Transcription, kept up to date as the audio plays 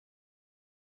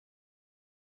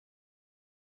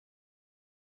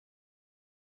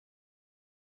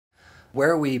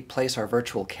Where we place our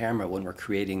virtual camera when we're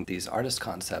creating these artist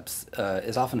concepts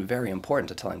is often very important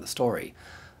to telling the story.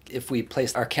 If we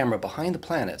place our camera behind the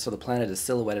planet, so the planet is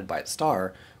silhouetted by its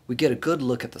star, we get a good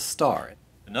look at the star.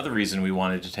 Another reason we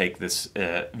wanted to take this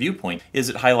viewpoint is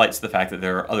it highlights the fact that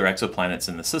there are other exoplanets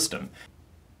in the system.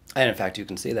 And in fact, you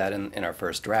can see that in our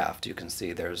first draft. You can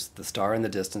see there's the star in the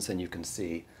distance, and you can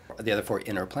see the other 4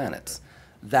 inner planets.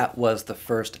 That was the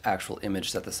first actual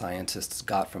image that the scientists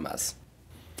got from us.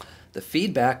 The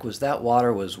feedback was that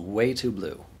water was way too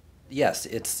blue. Yes,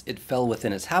 it fell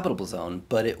within its habitable zone,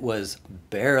 but it was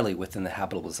barely within the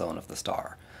habitable zone of the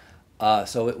star.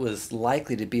 So it was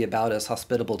likely to be about as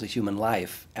hospitable to human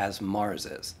life as Mars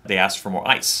is. They asked for more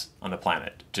ice on the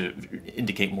planet to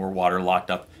indicate more water locked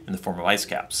up in the form of ice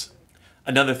caps.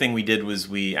 Another thing we did was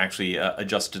we actually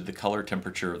adjusted the color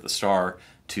temperature of the star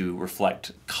to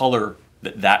reflect color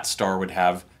that that star would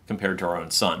have compared to our own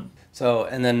sun. So,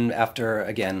 and then after,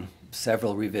 again,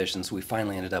 several revisions, we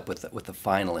finally ended up with the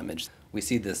final image. We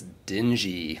see this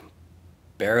dingy,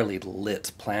 barely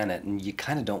lit planet, and you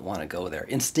kind of don't want to go there.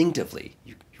 Instinctively,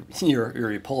 you're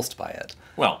repulsed by it.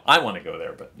 Well, I want to go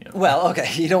there, but... Well,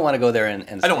 okay, you don't want to go there and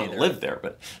stay I don't want there. to live there,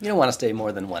 but... You don't want to stay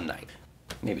more than one night,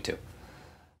 maybe 2.